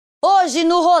Hoje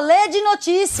no Rolê de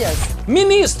Notícias.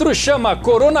 Ministro chama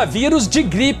coronavírus de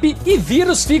gripe e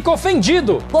vírus fica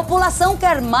ofendido. População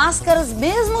quer máscaras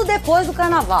mesmo depois do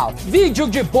carnaval. Vídeo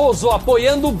de Bozo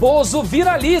apoiando o Bozo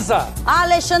viraliza.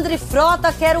 Alexandre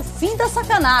Frota quer o fim da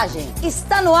sacanagem.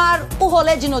 Está no ar o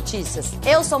Rolê de Notícias.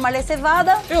 Eu sou Marley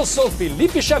Cevada. Eu sou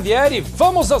Felipe Xavier e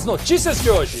vamos às notícias de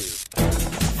hoje.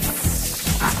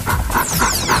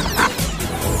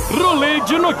 Rolê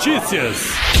de Notícias.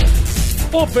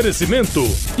 Oferecimento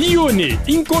Uni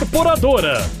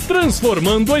Incorporadora,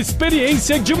 transformando a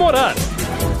experiência de morar.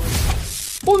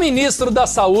 O ministro da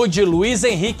Saúde, Luiz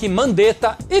Henrique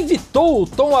Mandetta, evitou o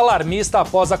tom alarmista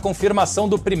após a confirmação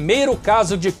do primeiro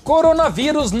caso de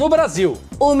coronavírus no Brasil.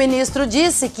 O ministro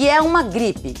disse que é uma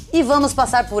gripe e vamos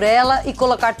passar por ela e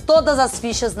colocar todas as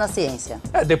fichas na ciência.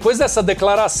 Depois dessa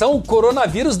declaração, o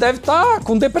coronavírus deve estar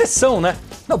com depressão, né?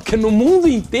 Não, porque no mundo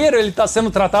inteiro ele está sendo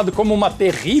tratado como uma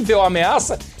terrível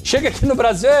ameaça. Chega aqui no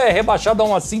Brasil é rebaixado a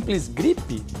uma simples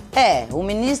gripe. O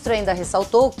ministro ainda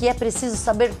ressaltou que é preciso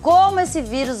saber como esse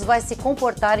vírus vai se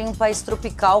comportar em um país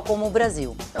tropical como o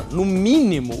Brasil. No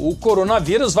mínimo, o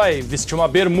coronavírus vai vestir uma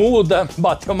bermuda,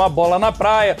 bater uma bola na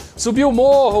praia, subir o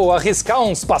morro, arriscar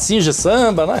uns passinhos de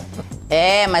samba, né?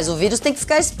 Mas o vírus tem que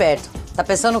ficar esperto. Tá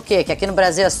pensando o quê? Que aqui no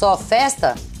Brasil é só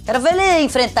festa? Quero ver ele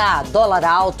enfrentar dólar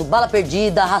alto, bala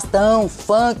perdida, arrastão,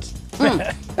 funk.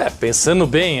 Pensando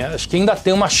bem, acho que ainda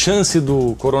tem uma chance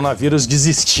do coronavírus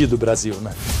desistir do Brasil,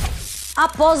 né?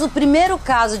 Após o primeiro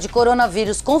caso de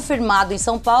coronavírus confirmado em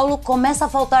São Paulo, começa a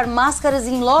faltar máscaras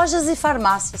em lojas e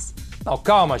farmácias. Não,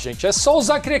 calma, gente, é só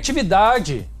usar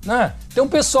criatividade, né? Tem um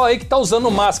pessoal aí que tá usando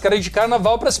máscara de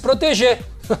carnaval para se proteger.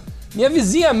 Minha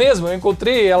vizinha mesmo, eu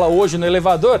encontrei ela hoje no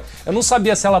elevador, eu não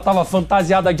sabia se ela estava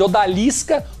fantasiada de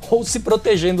odalisca ou se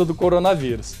protegendo do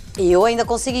coronavírus. E eu ainda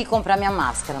consegui comprar minha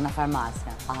máscara na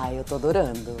farmácia. Eu tô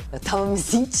adorando. Eu tava me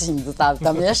sentindo,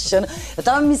 tava me achando. Eu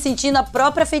tava me sentindo a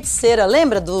própria feiticeira.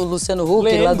 Lembra do Luciano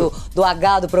Huck, lá do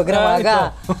H, do programa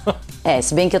H? Então.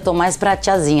 Se bem que eu tô mais pra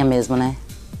tiazinha mesmo, né?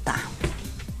 Tá.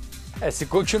 Se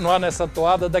continuar nessa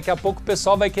toada, daqui a pouco o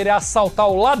pessoal vai querer assaltar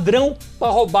o ladrão pra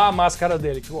roubar a máscara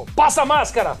dele. Tipo, passa a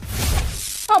máscara!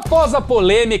 Após a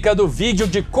polêmica do vídeo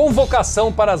de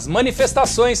convocação para as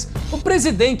manifestações, o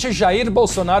presidente Jair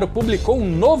Bolsonaro publicou um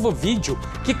novo vídeo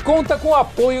que conta com o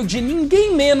apoio de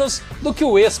ninguém menos do que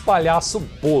o ex-palhaço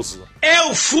Bozo.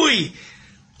 Eu fui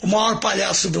o maior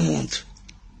palhaço do mundo.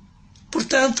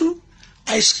 Portanto,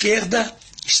 a esquerda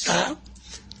está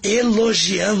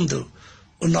elogiando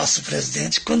o nosso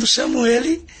presidente quando chamam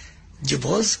ele de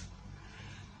Bozo.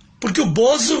 Porque o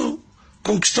Bozo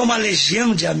conquistou uma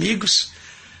legião de amigos.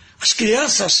 As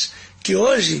crianças que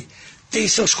hoje têm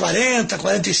seus 40,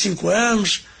 45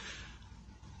 anos,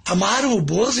 amaram o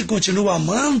Bozo e continuam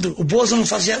amando. O Bozo não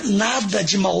fazia nada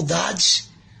de maldade.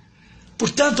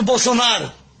 Portanto,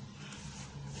 Bolsonaro,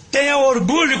 tenha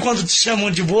orgulho quando te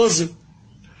chamam de Bozo,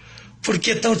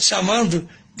 porque estão te chamando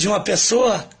de uma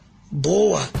pessoa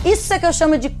boa. Isso é que eu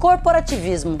chamo de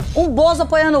corporativismo. Um Bozo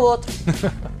apoiando o outro.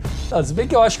 Se bem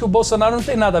que eu acho que o Bolsonaro não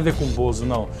tem nada a ver com o Bozo,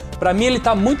 não. Pra mim, ele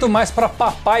tá muito mais pra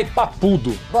papai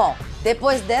papudo. Bom,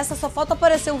 depois dessa, só falta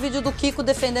aparecer um vídeo do Kiko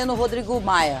defendendo o Rodrigo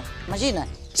Maia. Imagina.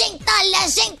 Gentalha,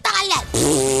 gentalha!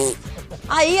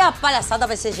 Aí a palhaçada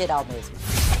vai ser geral mesmo.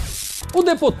 O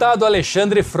deputado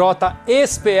Alexandre Frota,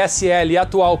 ex-PSL e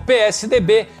atual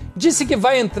PSDB, disse que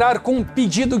vai entrar com um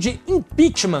pedido de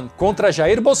impeachment contra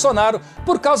Jair Bolsonaro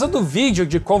por causa do vídeo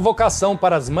de convocação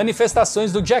para as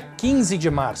manifestações do dia 15 de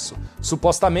março,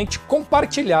 supostamente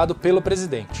compartilhado pelo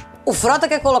presidente. O Frota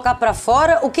quer colocar pra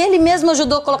fora o que ele mesmo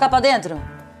ajudou a colocar pra dentro?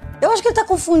 Eu acho que ele tá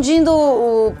confundindo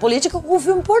o político com o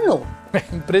filme pornô.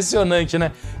 Impressionante,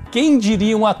 né? Quem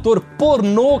diria um ator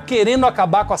pornô querendo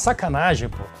acabar com a sacanagem,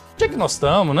 pô? Onde é que nós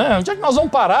estamos, né? Onde é que nós vamos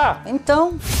parar?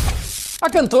 Então... A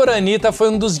cantora Anitta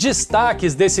foi um dos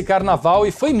destaques desse carnaval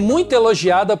e foi muito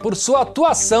elogiada por sua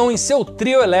atuação em seu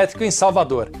trio elétrico em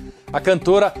Salvador. A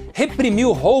cantora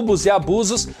reprimiu roubos e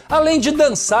abusos, além de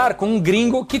dançar com um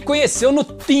gringo que conheceu no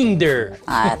Tinder.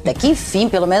 Até que enfim,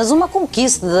 pelo menos uma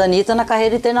conquista da Anitta na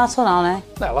carreira internacional, né?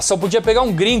 Ela só podia pegar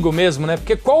um gringo mesmo, né?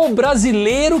 Porque qual o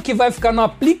brasileiro que vai ficar no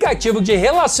aplicativo de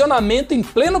relacionamento em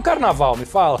pleno carnaval, me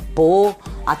fala? Pô,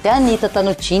 até a Anitta tá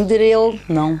no Tinder e eu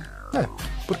não.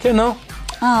 Por que não?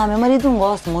 Meu marido não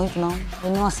gosta muito, não.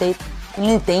 Ele não aceita, ele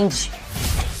não entende.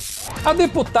 A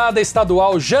deputada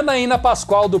estadual Janaína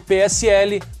Pascoal, do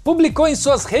PSL, publicou em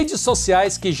suas redes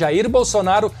sociais que Jair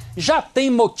Bolsonaro já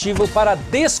tem motivo para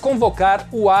desconvocar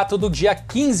o ato do dia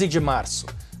 15 de março.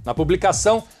 Na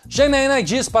publicação, Janaína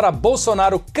diz para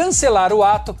Bolsonaro cancelar o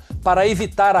ato para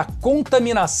evitar a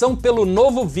contaminação pelo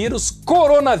novo vírus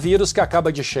coronavírus que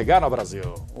acaba de chegar no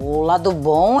Brasil. O lado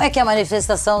bom é que a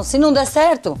manifestação, se não der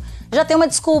certo, já tem uma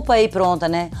desculpa aí pronta,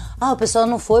 né? Ah, o pessoal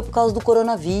não foi por causa do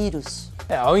coronavírus.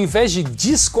 Ao invés de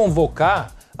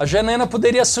desconvocar, a Janaina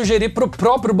poderia sugerir para o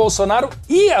próprio Bolsonaro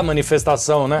ir à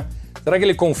manifestação, né? Será que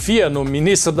ele confia no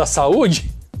ministro da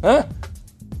Saúde?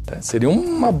 Seria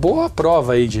uma boa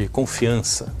prova aí de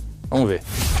confiança. Vamos ver.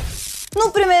 No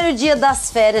primeiro dia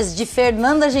das férias de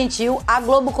Fernanda Gentil, a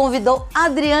Globo convidou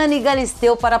Adriane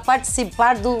Galisteu para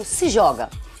participar do Se Joga.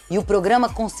 E o programa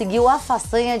conseguiu a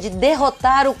façanha de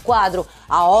derrotar o quadro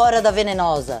A Hora da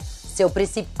Venenosa, seu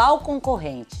principal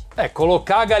concorrente.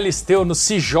 Colocar a Galisteu no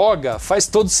Se Joga faz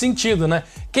todo sentido, né?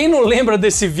 Quem não lembra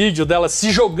desse vídeo dela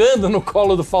se jogando no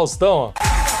colo do Faustão?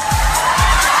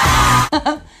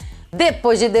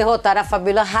 Depois de derrotar a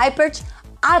Fabíola Hypert,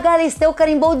 a Galisteu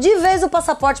carimbou de vez o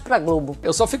passaporte pra Globo.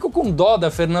 Eu só fico com dó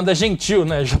da Fernanda Gentil,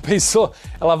 né? Já pensou?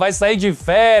 Ela vai sair de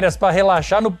férias pra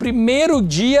relaxar. No primeiro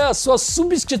dia, a sua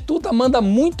substituta manda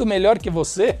muito melhor que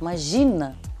você.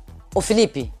 Imagina. Ô,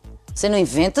 Felipe, você não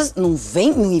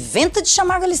inventa de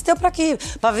chamar a Galisteu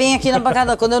pra vir aqui na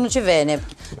bancada quando eu não tiver, né?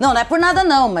 Não é por nada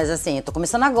não, mas assim, eu tô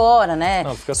começando agora, né?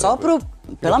 Não, fica só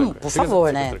tranquilo. por favor,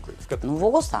 fica né? Tranquilo. Não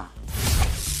vou gostar.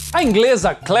 A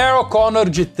inglesa Claire O'Connor,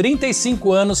 de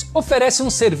 35 anos, oferece um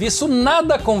serviço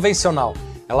nada convencional.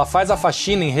 Ela faz a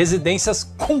faxina em residências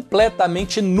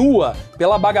completamente nua,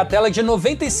 pela bagatela de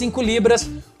 95 libras,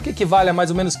 o que equivale a mais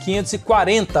ou menos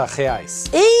R$540.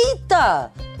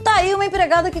 Eita! Tá aí uma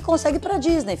empregada que consegue ir pra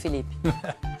Disney, Felipe.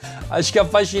 Acho que a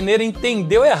faxineira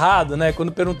entendeu errado, né?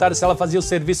 Quando perguntaram se ela fazia o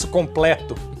serviço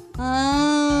completo.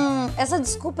 Essa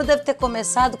desculpa deve ter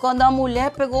começado quando a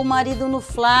mulher pegou o marido no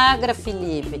flagra,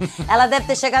 Felipe. Ela deve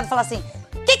ter chegado e falado assim: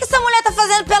 o que essa mulher tá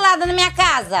fazendo pelada na minha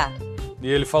casa? E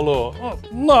ele falou: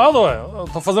 nada, eu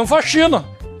tô fazendo faxina.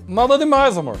 Nada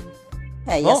demais, amor.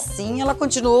 E assim ela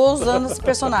continuou usando esse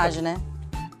personagem, né?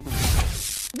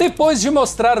 Depois de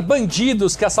mostrar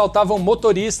bandidos que assaltavam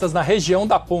motoristas na região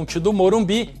da Ponte do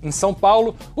Morumbi, em São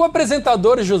Paulo, o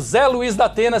apresentador José Luiz da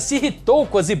Atena se irritou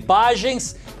com as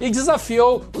imagens e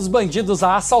desafiou os bandidos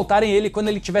a assaltarem ele quando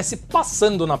ele estivesse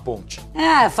passando na ponte.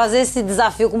 Fazer esse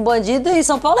desafio com bandido em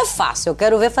São Paulo é fácil. Eu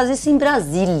quero ver fazer isso em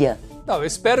Brasília. Não, eu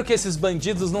espero que esses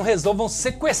bandidos não resolvam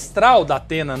sequestrar o da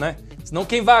Atena, né? Senão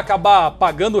quem vai acabar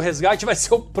pagando o resgate vai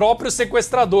ser o próprio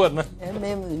sequestrador, né? É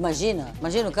mesmo, imagina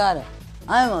o cara.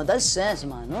 Ai, mano, dá licença,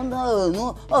 mano.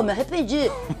 Não, me arrependi.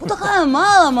 Puta cara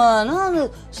mala,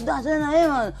 mano. Se dá Atena aí,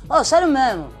 mano. Sério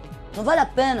mesmo. Não vale a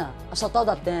pena assaltar o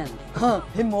da Atena.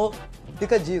 Rimou.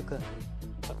 Fica a dica.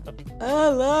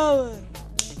 Lá, mano.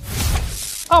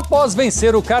 Após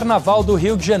vencer o Carnaval do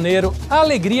Rio de Janeiro, a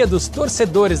alegria dos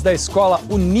torcedores da escola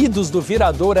Unidos do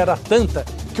Viradouro era tanta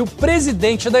que o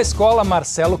presidente da escola,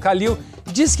 Marcelo Calil,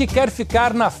 diz que quer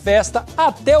ficar na festa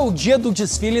até o dia do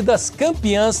desfile das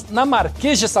campeãs na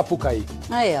Marquês de Sapucaí.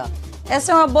 Aí, ó.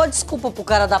 Essa é uma boa desculpa pro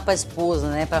cara dar pra esposa,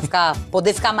 né? Pra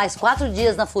poder ficar mais 4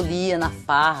 dias na folia, na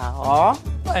farra, ó.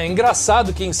 É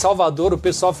engraçado que em Salvador o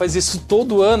pessoal faz isso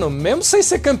todo ano, mesmo sem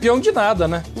ser campeão de nada,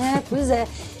 né? Pois é.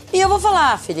 E eu vou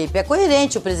falar, Felipe, é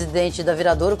coerente o presidente da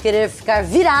Viradouro querer ficar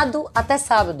virado até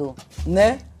sábado.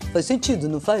 Né? Faz sentido,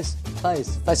 não faz?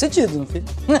 Faz sentido, não faz?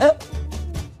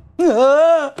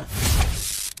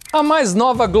 A mais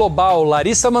nova global,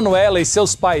 Larissa Manoela, e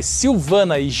seus pais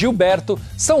Silvana e Gilberto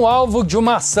são alvo de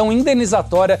uma ação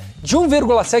indenizatória de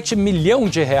 1,7 milhão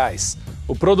de reais.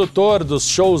 O produtor dos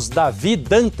shows Davi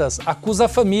Dantas acusa a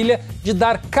família de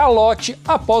dar calote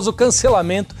após o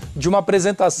cancelamento de uma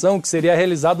apresentação que seria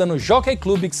realizada no Jockey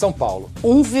Club de São Paulo.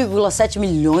 1,7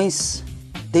 milhões?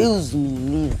 Deus me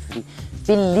livre.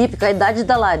 Felipe, com a idade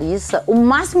da Larissa, o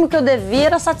máximo que eu devia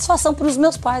era satisfação para os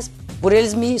meus pais, por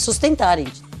eles me sustentarem.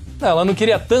 Ela não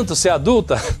queria tanto ser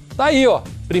adulta? Tá aí, ó.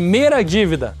 Primeira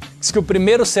dívida. Diz que o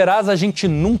primeiro Serasa a gente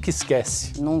nunca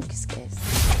esquece. Nunca esquece.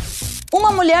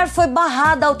 Uma mulher foi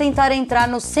barrada ao tentar entrar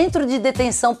no centro de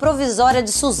detenção provisória de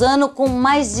Suzano com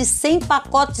mais de 100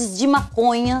 pacotes de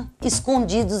maconha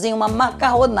escondidos em uma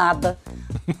macarronada.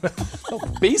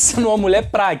 Pensa numa mulher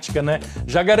prática, né?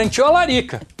 Já garantiu a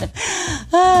larica.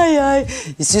 Ai.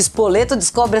 E se o Spoleto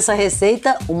descobre essa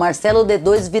receita, o Marcelo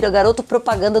D2 vira garoto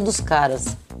propaganda dos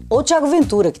caras. Ou o Thiago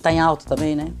Ventura, que tá em alto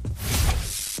também, né?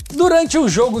 Durante um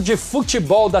jogo de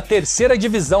futebol da 3ª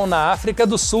divisão na África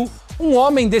do Sul, um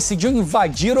homem decidiu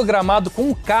invadir o gramado com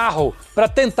um carro para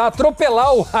tentar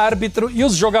atropelar o árbitro e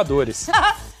os jogadores.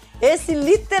 Esse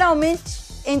literalmente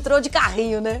entrou de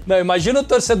carrinho, né? Não, imagina o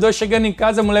torcedor chegando em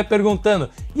casa e a mulher perguntando: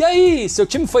 e aí, seu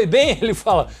time foi bem? Ele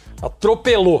fala: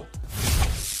 atropelou.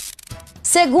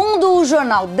 Segundo o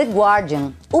jornal The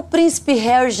Guardian, o príncipe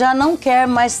Harry já não quer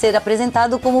mais ser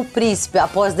apresentado como príncipe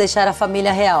após deixar a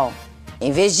família real.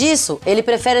 Em vez disso, ele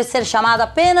prefere ser chamado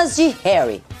apenas de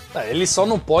Harry. Ele só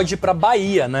não pode ir pra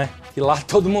Bahia, né? Que lá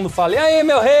todo mundo fala, e aí,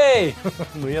 meu rei?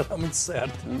 Não ia dar muito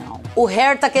certo. Não. O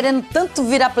Harry tá querendo tanto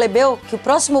virar plebeu que o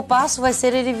próximo passo vai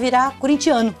ser ele virar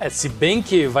corintiano. Se bem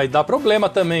que vai dar problema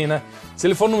também, né? Se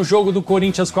ele for num jogo do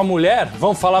Corinthians com a mulher,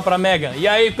 vão falar pra Meghan, e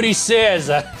aí,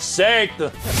 princesa?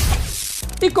 Certo?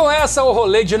 E com essa, o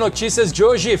rolê de notícias de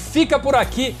hoje fica por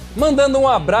aqui, mandando um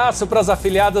abraço para as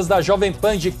afiliadas da Jovem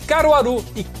Pan de Caruaru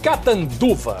e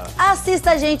Catanduva.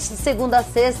 Assista a gente de segunda a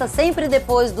sexta, sempre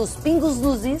depois dos Pingos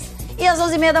nos Is e às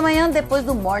 11h30 da manhã, depois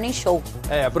do Morning Show.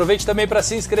 Aproveite também para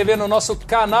se inscrever no nosso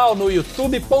canal no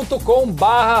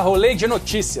youtube.com/rolê de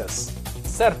notícias,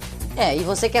 certo? E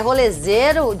você que é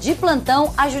rolezeiro de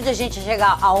plantão, ajude a gente a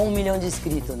chegar a 1 milhão de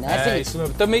inscritos, né, Felipe? Isso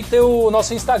mesmo. Também tem o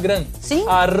nosso Instagram. Sim.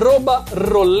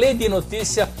 @rolê de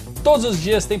notícia. Todos os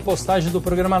dias tem postagem do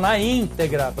programa na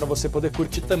íntegra, para você poder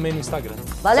curtir também no Instagram.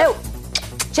 Valeu!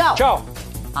 Tchau! Tchau!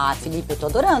 Ah, Felipe, eu tô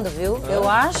adorando, viu? Eu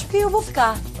acho que eu vou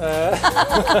ficar.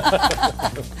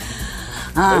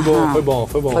 Foi bom.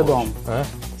 Foi bom.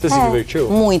 Você se divertiu?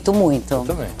 Muito, muito. Eu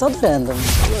também. Tô adorando.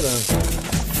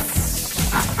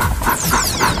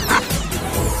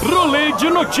 Rolê de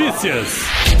notícias.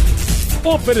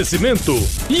 Oferecimento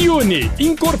Uni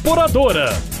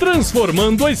Incorporadora,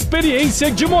 transformando a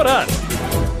experiência de morar.